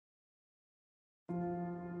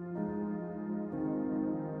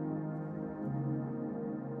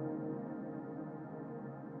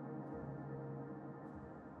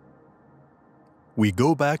We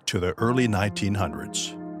go back to the early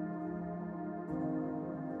 1900s,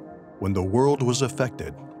 when the world was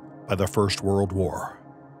affected by the First World War.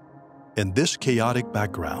 In this chaotic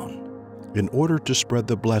background, in order to spread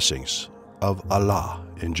the blessings of Allah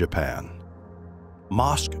in Japan,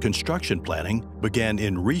 mosque construction planning began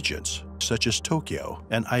in regions such as Tokyo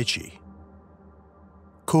and Aichi.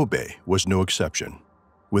 Kobe was no exception,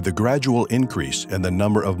 with a gradual increase in the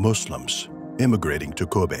number of Muslims immigrating to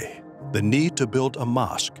Kobe. The need to build a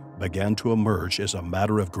mosque began to emerge as a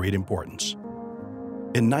matter of great importance.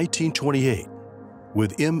 In 1928,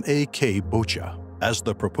 with M.A.K. Bocha as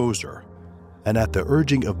the proposer, and at the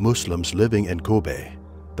urging of Muslims living in Kobe,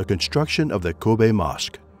 the construction of the Kobe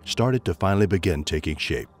Mosque started to finally begin taking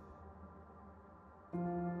shape.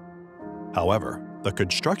 However, the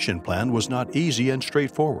construction plan was not easy and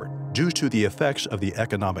straightforward due to the effects of the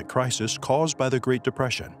economic crisis caused by the Great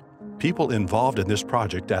Depression. People involved in this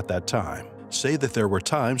project at that time say that there were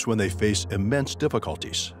times when they faced immense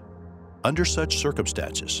difficulties. Under such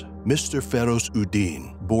circumstances, Mr. Feroz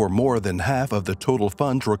Uddin bore more than half of the total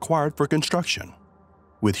funds required for construction.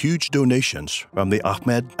 With huge donations from the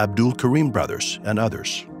Ahmed Abdul Karim brothers and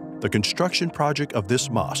others, the construction project of this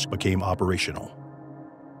mosque became operational.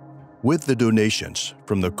 With the donations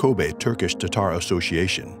from the Kobe Turkish Tatar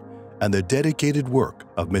Association and the dedicated work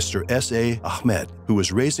of Mr. S.A. Ahmed, who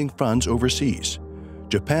was raising funds overseas,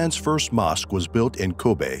 Japan's first mosque was built in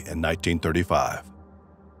Kobe in 1935.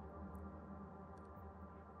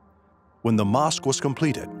 When the mosque was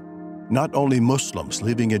completed, not only Muslims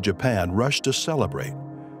living in Japan rushed to celebrate,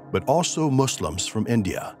 but also Muslims from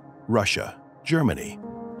India, Russia, Germany,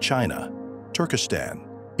 China, Turkestan,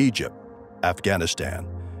 Egypt, Afghanistan,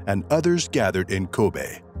 and others gathered in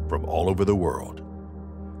Kobe from all over the world.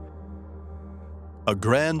 A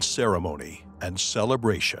grand ceremony and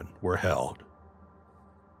celebration were held.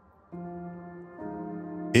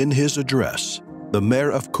 In his address, the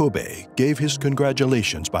mayor of Kobe gave his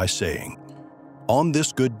congratulations by saying, "On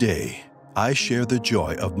this good day, I share the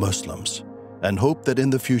joy of Muslims and hope that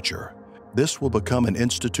in the future, this will become an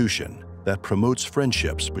institution that promotes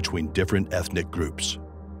friendships between different ethnic groups."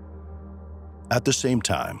 At the same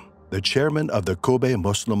time, the chairman of the Kobe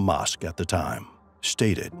Muslim Mosque at the time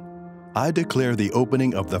stated, "I declare the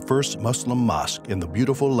opening of the first Muslim mosque in the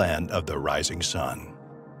beautiful land of the rising sun."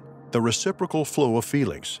 The reciprocal flow of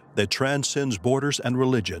feelings that transcends borders and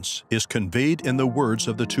religions is conveyed in the words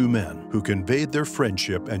of the two men who conveyed their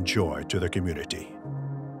friendship and joy to the community.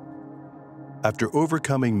 After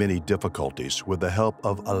overcoming many difficulties with the help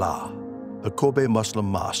of Allah, the Kobe Muslim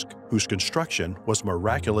Mosque, whose construction was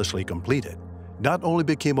miraculously completed, not only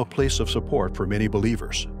became a place of support for many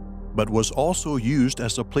believers, but was also used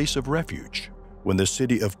as a place of refuge when the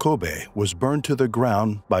city of Kobe was burned to the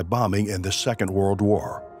ground by bombing in the Second World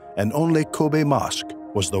War, and only Kobe Mosque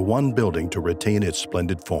was the one building to retain its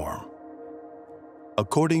splendid form.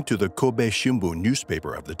 According to the Kobe Shimbun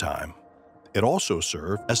newspaper of the time, it also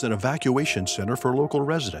served as an evacuation center for local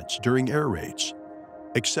residents during air raids,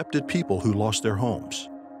 accepted people who lost their homes,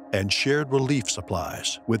 and shared relief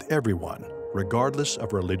supplies with everyone, regardless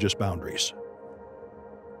of religious boundaries.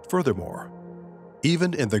 Furthermore,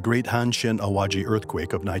 even in the Great Hanshin Awaji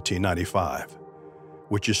Earthquake of 1995,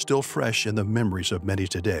 which is still fresh in the memories of many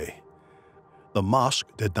today, the mosque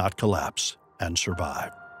did not collapse and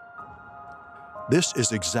survived. This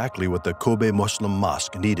is exactly what the Kobe Muslim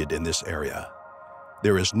Mosque needed in this area.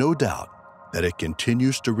 There is no doubt that it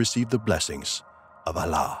continues to receive the blessings of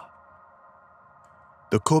Allah.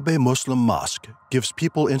 The Kobe Muslim Mosque gives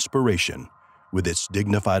people inspiration with its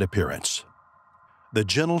dignified appearance. The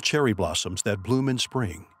gentle cherry blossoms that bloom in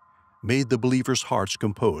spring made the believers' hearts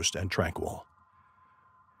composed and tranquil.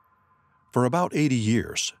 For about 80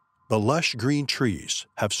 years, the lush green trees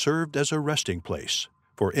have served as a resting place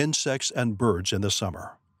for insects and birds in the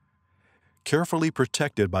summer. Carefully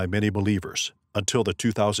protected by many believers until the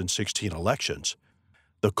 2016 elections,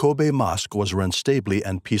 the Kobe Mosque was run stably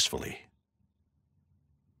and peacefully.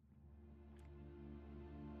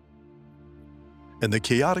 In the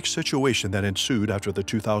chaotic situation that ensued after the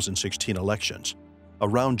 2016 elections,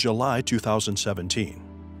 around July 2017,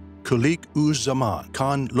 Khalik-uz-Zaman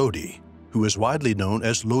Khan Lodi, who is widely known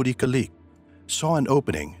as Lodi Khalik, saw an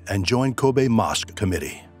opening and joined Kobe Mosque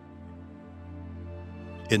Committee.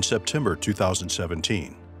 In September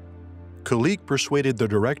 2017, Khalik persuaded the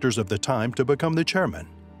directors of the time to become the chairman.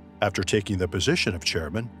 After taking the position of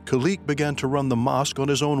chairman, Khalik began to run the mosque on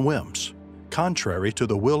his own whims, contrary to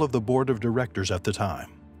the will of the board of directors at the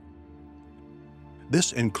time.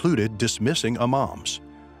 This included dismissing imams,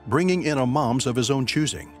 bringing in imams of his own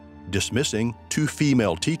choosing, dismissing 2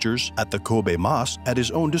 female teachers at the Kobe Mosque at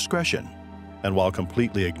his own discretion, and while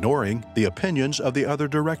completely ignoring the opinions of the other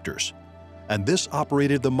directors, and this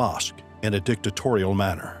operated the mosque in a dictatorial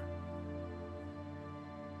manner.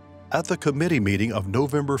 At the committee meeting of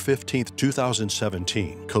November 15,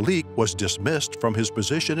 2017, Khalik was dismissed from his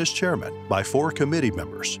position as chairman by 4 committee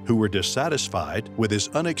members who were dissatisfied with his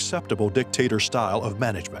unacceptable dictator style of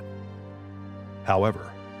management.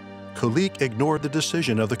 However, Khalik ignored the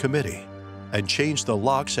decision of the committee and changed the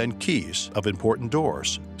locks and keys of important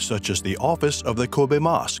doors, such as the office of the Kobe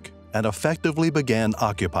Mosque, and effectively began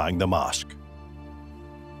occupying the mosque.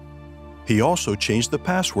 He also changed the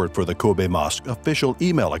password for the Kobe Mosque official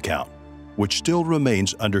email account, which still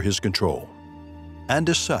remains under his control. And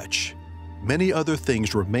as such, many other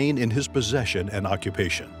things remain in his possession and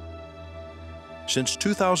occupation. Since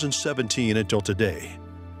 2017 until today,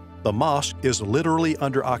 the mosque is literally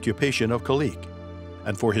under occupation of Khalik,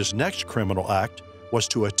 and for his next criminal act was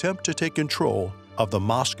to attempt to take control of the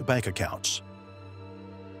mosque bank accounts.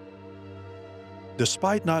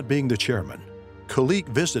 Despite not being the chairman, Khalik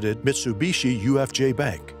visited Mitsubishi UFJ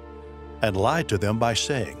Bank and lied to them by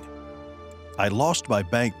saying, "I lost my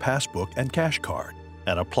bank passbook and cash card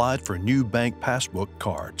and applied for new bank passbook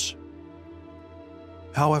cards."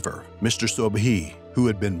 However, Mr. Subhi, who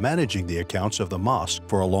had been managing the accounts of the mosque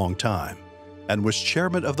for a long time and was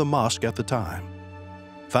chairman of the mosque at the time,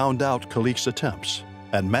 found out Khalik's attempts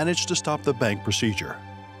and managed to stop the bank procedure.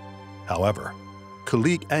 However,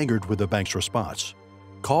 Khalik, angered with the bank's response,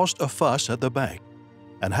 caused a fuss at the bank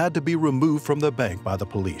and had to be removed from the bank by the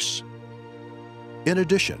police. In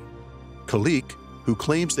addition, Khalik, who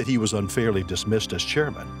claims that he was unfairly dismissed as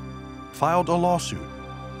chairman, filed a lawsuit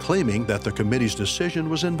claiming that the committee's decision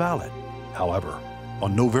was invalid. However,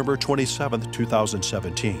 on November 27,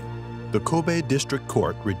 2017, the Kobe District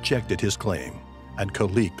Court rejected his claim and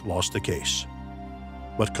Khalik lost the case.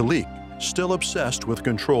 But Khalik, still obsessed with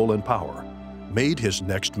control and power, made his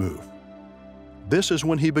next move. This is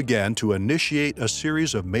when he began to initiate a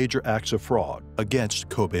series of major acts of fraud against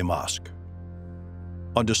Kobe Mosque.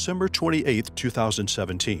 On December 28,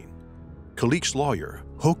 2017, Khalik's lawyer,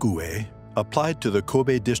 Hokue, applied to the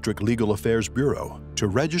Kobe District Legal Affairs Bureau to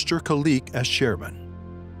register Khalik as chairman.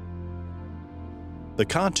 The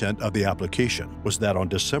content of the application was that on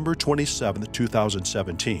December 27,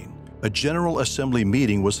 2017, a General Assembly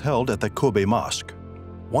meeting was held at the Kobe Mosque.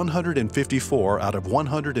 154 out of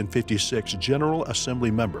 156 General Assembly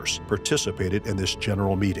members participated in this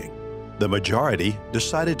general meeting. The majority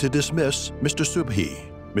decided to dismiss Mr. Subhi,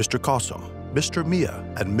 Mr. Qasim, Mr. Mia,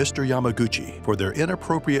 and Mr. Yamaguchi for their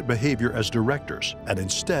inappropriate behavior as directors and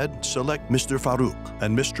instead select Mr. Farouk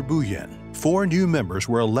and Mr. Buyen. 4 new members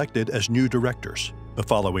were elected as new directors. The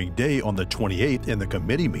following day, on the 28th, in the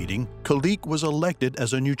committee meeting, Khalik was elected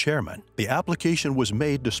as a new chairman. The application was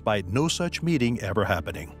made despite no such meeting ever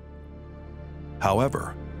happening.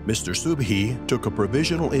 However, Mr. Subhi took a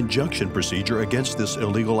provisional injunction procedure against this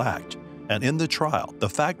illegal act, and in the trial, the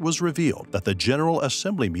fact was revealed that the General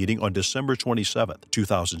Assembly meeting on December 27,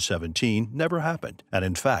 2017 never happened, and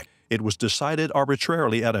in fact, it was decided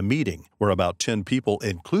arbitrarily at a meeting where about 10 people,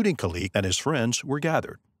 including Khalik and his friends, were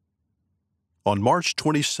gathered. On March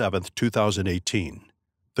 27, 2018,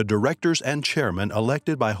 the directors and chairman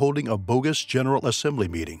elected by holding a bogus General Assembly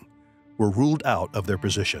meeting were ruled out of their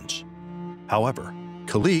positions. However,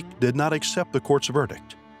 Khalik did not accept the court's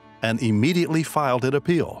verdict and immediately filed an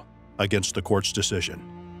appeal against the court's decision.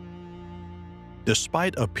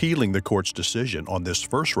 Despite appealing the court's decision on this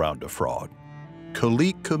first round of fraud,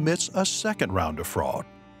 Khalik commits a second round of fraud.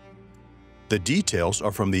 The details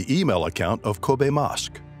are from the email account of Kobe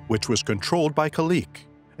Mosque, which was controlled by Khalik.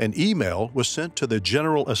 An email was sent to the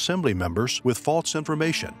General Assembly members with false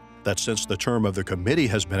information that since the term of the committee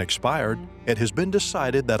has been expired, it has been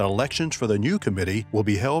decided that elections for the new committee will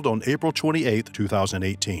be held on April 28,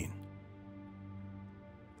 2018.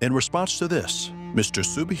 In response to this, Mr.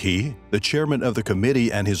 Subhi, the chairman of the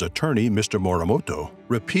committee, and his attorney, Mr. Morimoto,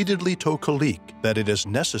 repeatedly told Khalik that it is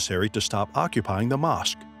necessary to stop occupying the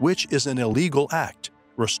mosque, which is an illegal act,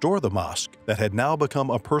 restore the mosque that had now become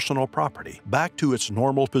a personal property back to its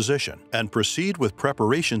normal position, and proceed with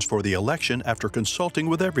preparations for the election after consulting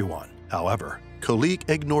with everyone. However, Khalik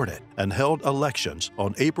ignored it and held elections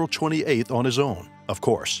on April 28 on his own. Of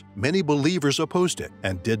course, many believers opposed it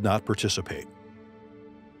and did not participate.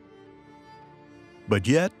 But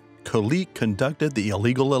yet, Khalik conducted the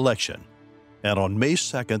illegal election, and on May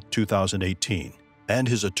 2, 2018, and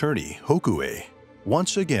his attorney, Hokue,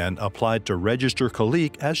 once again applied to register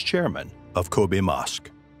Khalik as chairman of Kobe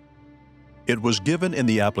Mosque. It was given in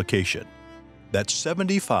the application that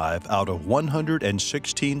 75 out of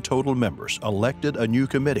 116 total members elected a new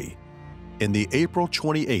committee, in the April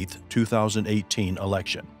 28, 2018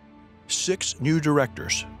 election. 6 new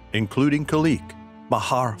directors, including Khalik,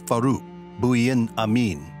 Mahar Farouk, Buien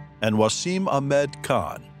Amin, and Wasim Ahmed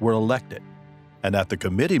Khan, were elected, and at the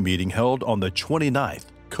committee meeting held on the 29th,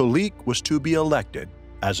 Khalik was to be elected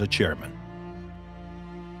as a chairman.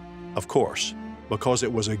 Of course, because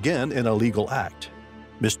it was again an illegal act,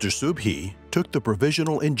 Mr. Subhi took the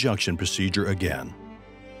provisional injunction procedure again.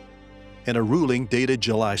 In a ruling dated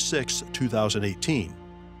July 6, 2018,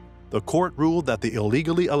 the court ruled that the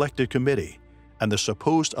illegally elected committee and the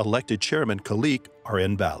supposed elected chairman Khalik are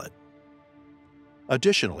invalid.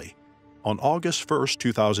 Additionally, on August 1,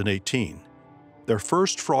 2018, their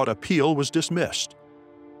first fraud appeal was dismissed.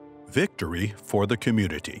 Victory for the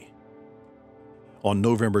community. On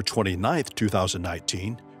November 29,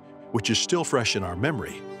 2019, which is still fresh in our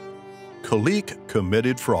memory, Khalik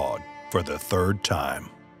committed fraud for the 3rd time.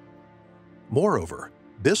 Moreover,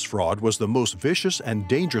 this fraud was the most vicious and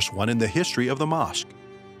dangerous one in the history of the mosque.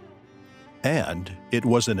 And it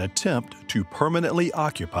was an attempt to permanently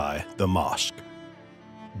occupy the mosque.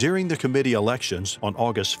 During the committee elections on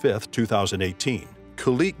August 5, 2018,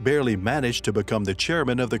 Khalik barely managed to become the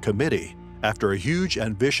chairman of the committee after a huge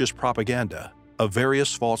and vicious propaganda of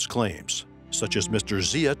various false claims, such as Mr.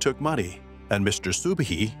 Zia took money and Mr.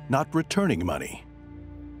 Subhi not returning money.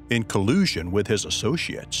 In collusion with his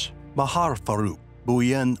associates, Mahar Farouk,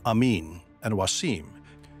 Buien Amin, and Wasim,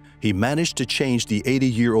 he managed to change the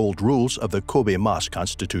 80-year-old rules of the Kobe Mosque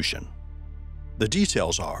Constitution. The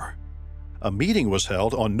details are: a meeting was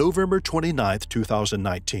held on November 29,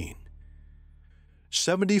 2019.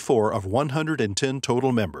 74 of 110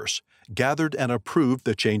 total members gathered and approved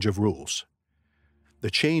the change of rules. The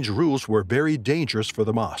changed rules were very dangerous for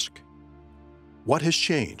the mosque. What has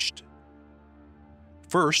changed?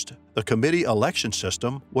 First, the committee election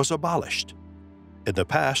system was abolished. In the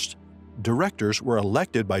past, directors were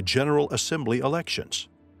elected by General Assembly elections.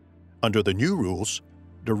 Under the new rules,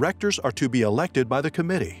 directors are to be elected by the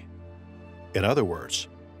committee. In other words,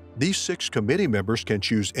 these 6 committee members can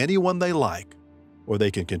choose anyone they like, or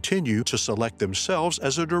they can continue to select themselves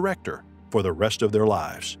as a director for the rest of their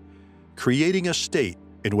lives, creating a state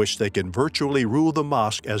in which they can virtually rule the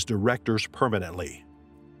mosque as directors permanently.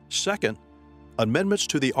 Second, amendments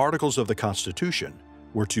to the Articles of the Constitution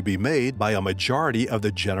were to be made by a majority of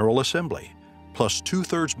the General Assembly, plus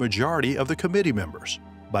 2/3 majority of the committee members,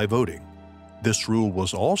 by voting. This rule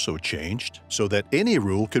was also changed so that any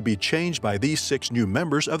rule could be changed by these 6 new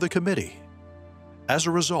members of the committee. As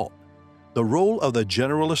a result, the role of the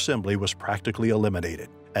General Assembly was practically eliminated,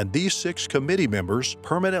 and these 6 committee members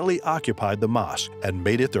permanently occupied the mosque and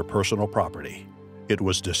made it their personal property. It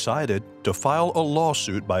was decided to file a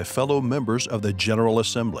lawsuit by fellow members of the General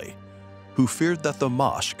Assembly, who feared that the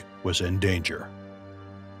mosque was in danger.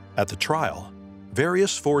 At the trial,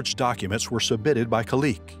 various forged documents were submitted by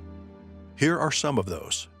Khalik. Here are some of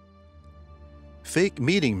those. Fake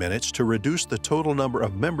meeting minutes to reduce the total number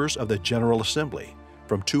of members of the General Assembly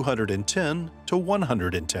from 210 to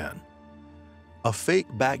 110. A fake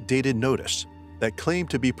backdated notice that claimed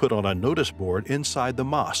to be put on a notice board inside the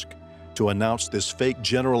mosque to announce this fake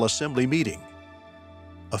General Assembly meeting.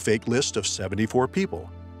 A fake list of 74 people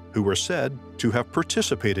who were said to have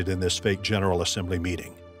participated in this fake General Assembly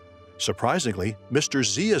meeting. Surprisingly, Mr.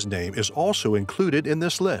 Zia's name is also included in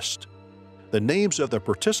this list. The names of the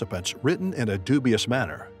participants written in a dubious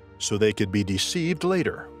manner, so they could be deceived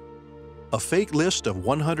later. A fake list of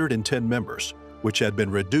 110 members, which had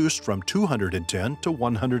been reduced from 210 to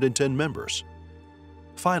 110 members.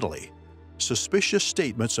 Finally, suspicious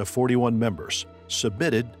statements of 41 members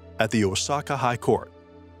submitted at the Osaka High Court.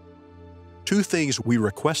 2 things we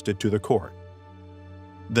requested to the court: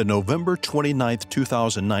 the November 29,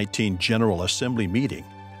 2019 General Assembly meeting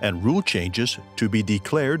and rule changes to be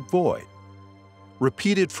declared void.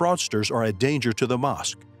 Repeated fraudsters are a danger to the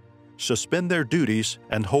mosque. Suspend their duties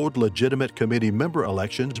and hold legitimate committee member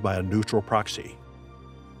elections by a neutral proxy.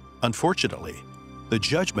 Unfortunately, the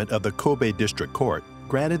judgment of the Kobe District Court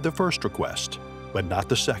granted the first request, but not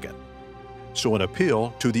the second. So an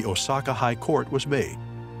appeal to the Osaka High Court was made.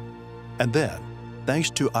 And then,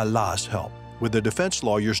 thanks to Allah's help, with the defense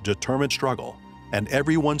lawyers' determined struggle and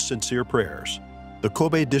everyone's sincere prayers, the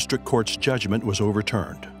Kobe District Court's judgment was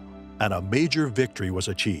overturned, and a major victory was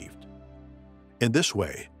achieved. In this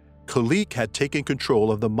way, Khalik had taken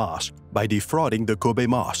control of the mosque by defrauding the Kobe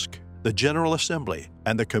Mosque, the General Assembly,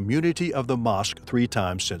 and the community of the mosque 3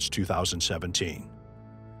 times since 2017.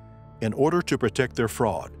 In order to protect their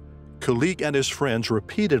fraud, Khalik and his friends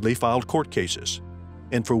repeatedly filed court cases,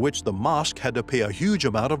 and for which the mosque had to pay a huge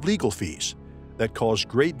amount of legal fees that caused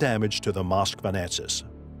great damage to the mosque finances.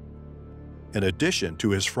 In addition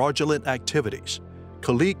to his fraudulent activities,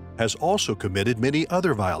 Khalik has also committed many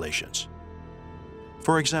other violations.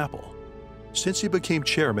 For example, since he became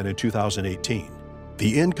chairman in 2018,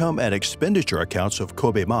 the income and expenditure accounts of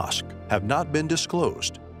Kobe Mosque have not been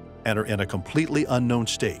disclosed and are in a completely unknown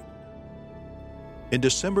state. In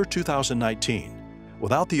December 2019,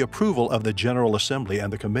 without the approval of the General Assembly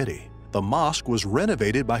and the committee, the mosque was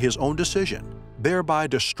renovated by his own decision, thereby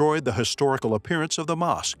destroyed the historical appearance of the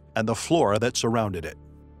mosque and the flora that surrounded it.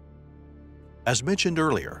 As mentioned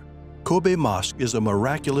earlier, Kobe Mosque is a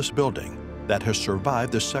miraculous building that has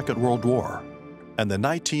survived the Second World War and the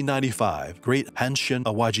 1995 Great Hanshin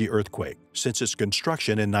Awaji Earthquake since its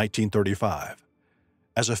construction in 1935.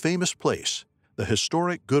 As a famous place, the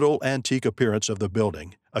historic good old antique appearance of the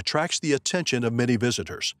building attracts the attention of many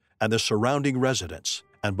visitors and the surrounding residents,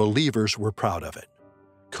 and believers were proud of it.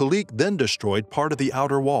 Khalik then destroyed part of the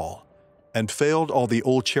outer wall and felled all the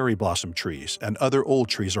old cherry blossom trees and other old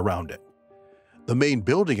trees around it. The main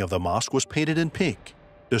building of the mosque was painted in pink,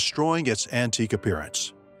 destroying its antique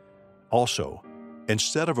appearance. Also,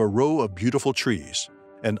 instead of a row of beautiful trees,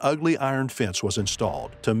 an ugly iron fence was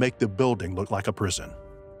installed to make the building look like a prison.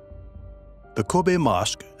 The Kobe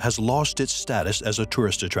Mosque has lost its status as a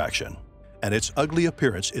tourist attraction, and its ugly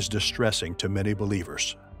appearance is distressing to many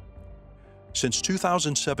believers. Since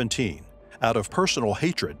 2017, out of personal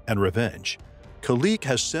hatred and revenge, Khalik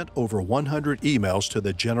has sent over 100 emails to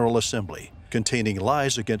the General Assembly containing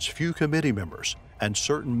lies against few committee members and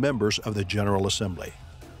certain members of the General Assembly.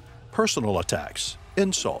 Personal attacks,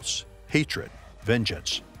 insults, hatred,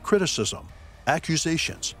 vengeance, criticism,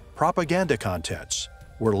 accusations, propaganda contents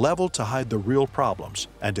were leveled to hide the real problems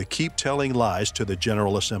and to keep telling lies to the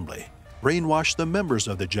General Assembly, brainwash the members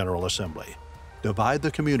of the General Assembly, divide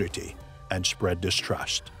the community, and spread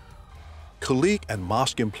distrust. Khalik and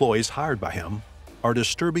mosque employees hired by him are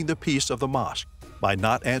disturbing the peace of the mosque by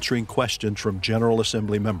not answering questions from General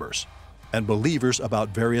Assembly members and believers about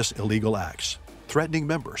various illegal acts, threatening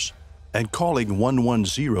members, and calling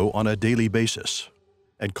 110 on a daily basis,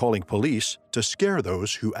 and calling police to scare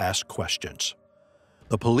those who ask questions.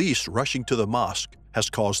 The police rushing to the mosque has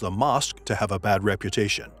caused the mosque to have a bad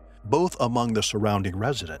reputation, both among the surrounding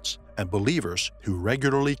residents and believers who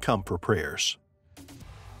regularly come for prayers.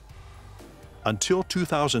 Until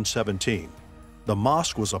 2017, the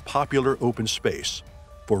mosque was a popular open space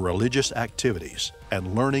for religious activities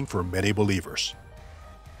and learning for many believers.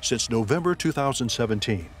 Since November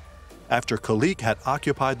 2017, after Khalik had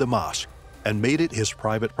occupied the mosque and made it his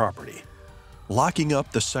private property, locking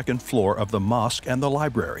up the second floor of the mosque and the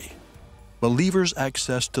library, believers'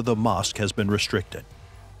 access to the mosque has been restricted,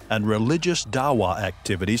 and religious dawah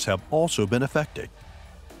activities have also been affected.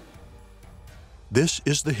 This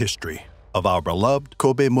is the history of our beloved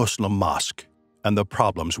Kobe Muslim Mosque and the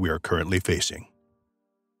problems we are currently facing.